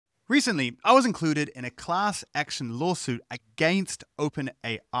Recently, I was included in a class action lawsuit against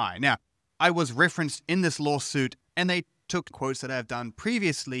OpenAI. Now, I was referenced in this lawsuit, and they took quotes that I have done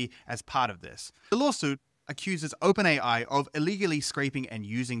previously as part of this. The lawsuit accuses OpenAI of illegally scraping and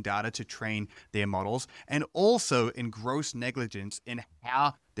using data to train their models, and also in gross negligence in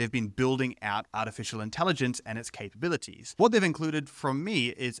how they've been building out artificial intelligence and its capabilities. What they've included from me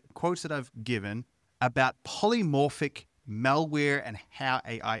is quotes that I've given about polymorphic malware and how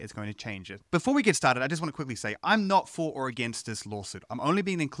AI is going to change it. Before we get started, I just want to quickly say I'm not for or against this lawsuit. I'm only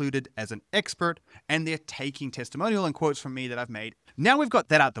being included as an expert, and they're taking testimonial and quotes from me that I've made. Now we've got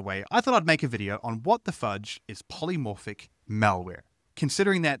that out the way, I thought I'd make a video on what the fudge is polymorphic malware,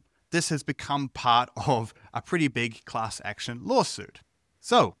 considering that this has become part of a pretty big class action lawsuit.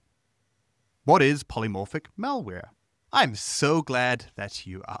 So, what is polymorphic malware? I'm so glad that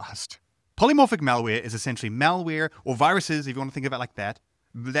you asked. Polymorphic malware is essentially malware, or viruses, if you want to think of it like that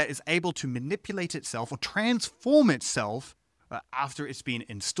is able to manipulate itself or transform itself after it's been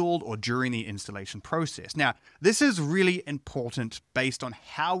installed or during the installation process. Now, this is really important based on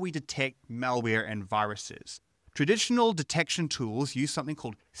how we detect malware and viruses. Traditional detection tools use something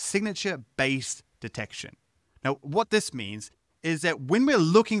called signature-based detection. Now, what this means is that when we're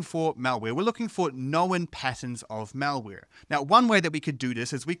looking for malware, we're looking for known patterns of malware. Now, one way that we could do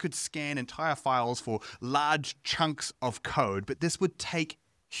this is we could scan entire files for large chunks of code, but this would take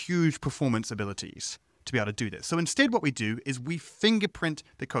huge performance abilities to be able to do this. So instead, what we do is we fingerprint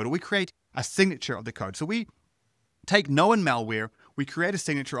the code, or we create a signature of the code. So we take known malware, we create a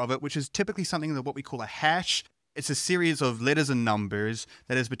signature of it, which is typically something that what we call a hash. It's a series of letters and numbers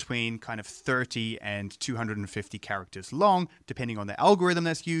that is between kind of 30 and 250 characters long, depending on the algorithm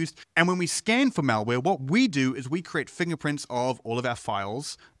that's used. And when we scan for malware, what we do is we create fingerprints of all of our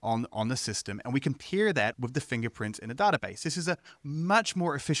files on the system, and we compare that with the fingerprints in a database. This is a much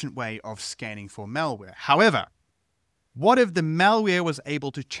more efficient way of scanning for malware. However, what if the malware was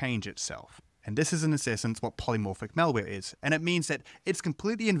able to change itself? And this is in essence what polymorphic malware is. And it means that it's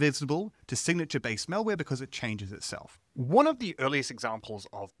completely invisible to signature-based malware because it changes itself. One of the earliest examples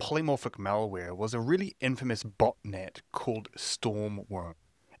of polymorphic malware was a really infamous botnet called Stormworm.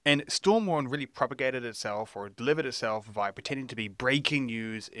 And Stormworm really propagated itself or delivered itself by pretending to be breaking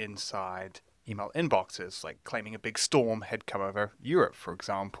news inside email inboxes, like claiming a big storm had come over Europe, for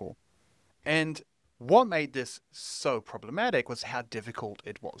example. And what made this so problematic was how difficult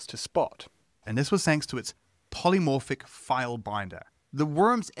it was to spot. And this was thanks to its polymorphic file binder. The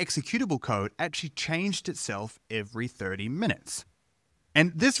worm's executable code actually changed itself every 30 minutes.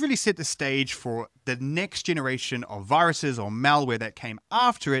 And this really set the stage for the next generation of viruses or malware that came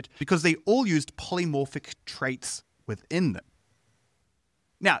after it, because they all used polymorphic traits within them.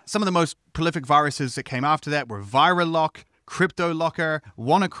 Now, some of the most prolific viruses that came after that were Viralock, CryptoLocker,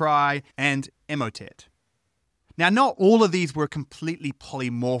 WannaCry, and Emotet. Now, not all of these were completely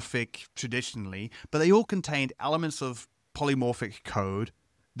polymorphic traditionally, but they all contained elements of polymorphic code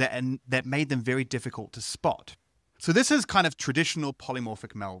that made them very difficult to spot. So this is kind of traditional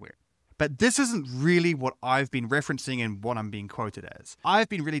polymorphic malware. But this isn't really what I've been referencing and what I'm being quoted as. I've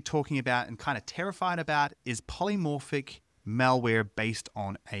been really talking about and kind of terrified about is polymorphic malware based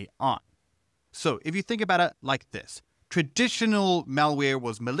on AI. So if you think about it like this, traditional malware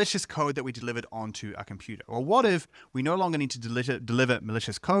was malicious code that we delivered onto a computer. Well, what if we no longer need to deliver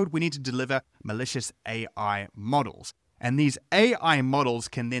malicious code? We need to deliver malicious AI models. And these AI models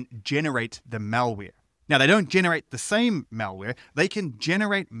can then generate the malware. Now, they don't generate the same malware. They can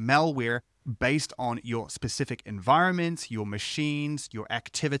generate malware based on your specific environment, your machines, your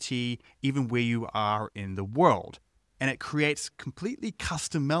activity, even where you are in the world. And it creates completely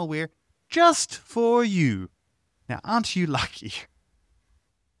custom malware just for you. Now, aren't you lucky?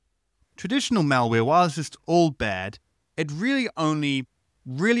 Traditional malware, while it's just all bad, it really only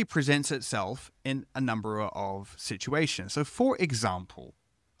presents itself in a number of situations. So, for example,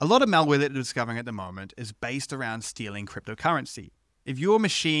 a lot of malware that they're discovering at the moment is based around stealing cryptocurrency. If your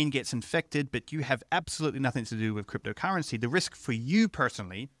machine gets infected, but you have absolutely nothing to do with cryptocurrency, the risk for you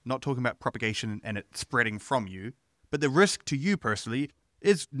personally, not talking about propagation and it spreading from you, but the risk to you personally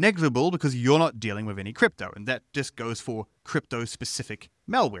is negligible because you're not dealing with any crypto. And that just goes for crypto-specific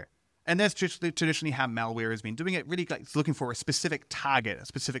malware. And that's traditionally how malware has been doing it. Really, like, it's looking for a specific target, a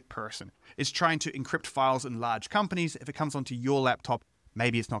specific person. It's trying to encrypt files in large companies. If it comes onto your laptop,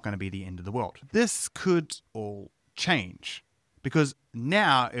 maybe it's not going to be the end of the world. This could all change, because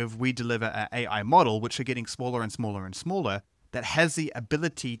now if we deliver an AI model, which are getting smaller and smaller and smaller, that has the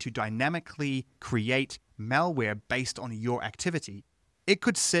ability to dynamically create malware based on your activity, it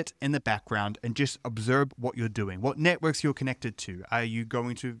could sit in the background and just observe what you're doing, what networks you're connected to. Are you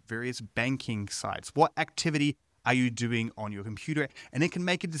going to various banking sites? What activity are you doing on your computer? And it can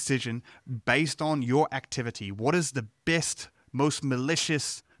make a decision based on your activity. What is the best, most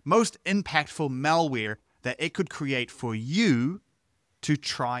malicious, most impactful malware that it could create for you to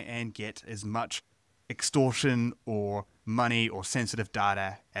try and get as much extortion or money or sensitive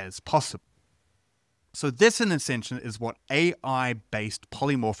data as possible. So this, in essence, is what AI-based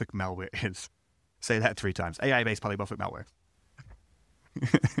polymorphic malware is. Say that 3 times. AI-based polymorphic malware.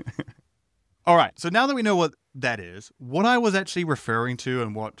 All right, so now that we know what that is, what I was actually referring to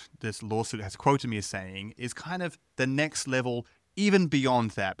and what this lawsuit has quoted me as saying is kind of the next level, even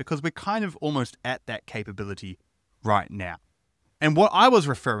beyond that, because we're kind of almost at that capability right now. And what I was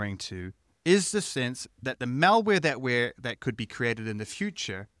referring to is the sense that the malware that could be created in the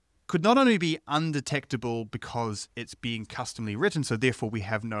future could not only be undetectable because it's being customly written, so therefore we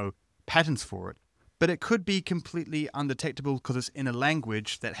have no patents for it, but it could be completely undetectable because it's in a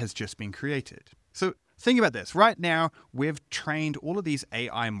language that has just been created. So think about this. Right now, we've trained all of these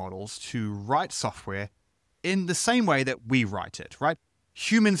AI models to write software in the same way that we write it, right?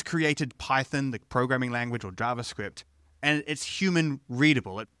 Humans created Python, the programming language, or JavaScript, and it's human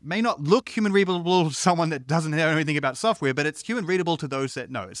readable. It may not look human readable to someone that doesn't know anything about software, but it's human readable to those that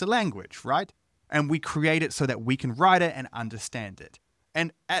know. It's a language, right? And we create it so that we can write it and understand it.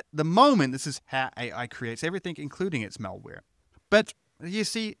 And at the moment, this is how AI creates everything, including its malware. But you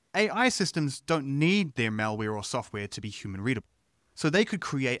see, AI systems don't need their malware or software to be human readable. So they could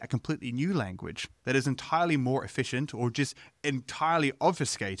create a completely new language that is entirely more efficient or just entirely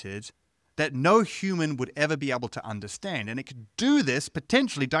obfuscated that no human would ever be able to understand. And it could do this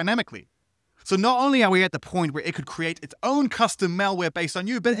potentially dynamically. So not only are we at the point where it could create its own custom malware based on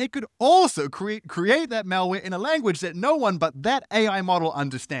you, but it could also create that malware in a language that no one but that AI model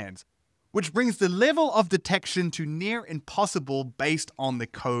understands, which brings the level of detection to near impossible based on the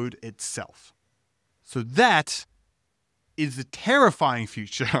code itself. So that is the terrifying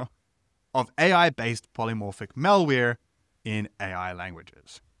future of AI-based polymorphic malware in AI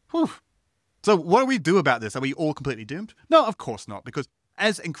languages. Whew. So what do we do about this? Are we all completely doomed? No, of course not, because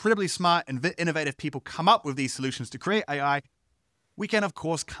as incredibly smart and innovative people come up with these solutions to create AI, we can, of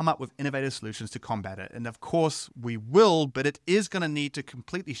course, come up with innovative solutions to combat it. And of course, we will, but it is going to need to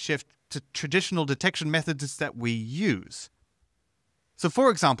completely shift to traditional detection methods that we use. So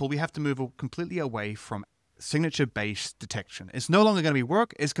for example, we have to move completely away from signature-based detection. It's no longer going to be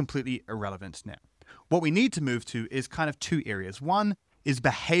work. It's completely irrelevant now. What we need to move to is kind of 2 areas. One is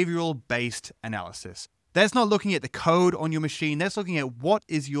behavioral-based analysis. That's not looking at the code on your machine. That's looking at what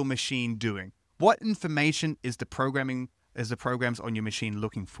is your machine doing. What information is the programs on your machine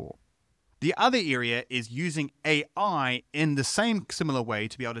looking for? The other area is using AI in the same similar way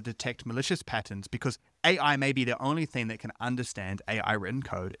to be able to detect malicious patterns, because AI may be the only thing that can understand AI written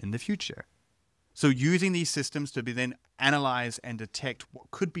code in the future. So using these systems to then analyze and detect what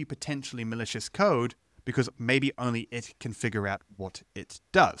could be potentially malicious code, because maybe only it can figure out what it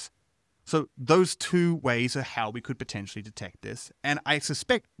does. So those 2 ways are how we could potentially detect this. And I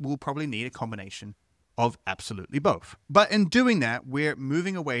suspect we'll probably need a combination of absolutely both. But in doing that, we're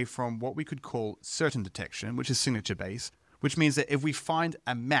moving away from what we could call certain detection, which is signature-based, which means that if we find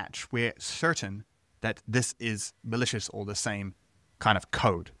a match, we're certain that this is malicious or the same kind of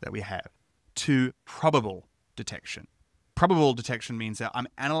code that we have, to probable detection. Probable detection means that I'm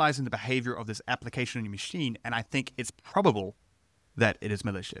analyzing the behavior of this application on your machine, and I think it's probable that it is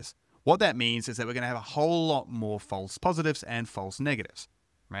malicious. What that means is that we're going to have a whole lot more false positives and false negatives.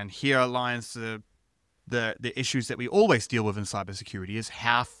 And here lies the issues that we always deal with in cybersecurity, is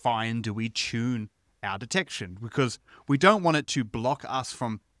how fine do we tune our detection? Because we don't want it to block us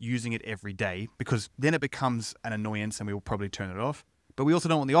from using it every day, because then it becomes an annoyance and we will probably turn it off. But we also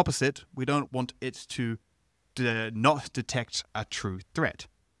don't want the opposite. We don't want it to not detect a true threat.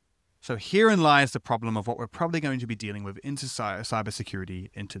 So herein lies the problem of what we're probably going to be dealing with into cybersecurity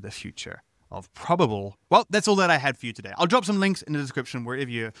into the future of probable. Well, that's all that I had for you today. I'll drop some links in the description wherever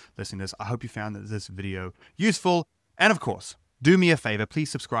you're listening to this. I hope you found this video useful. And of course, do me a favor,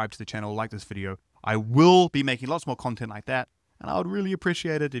 please subscribe to the channel, like this video. I will be making lots more content like that, and I would really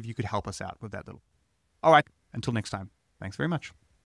appreciate it if you could help us out with that little. All right, until next time, thanks very much.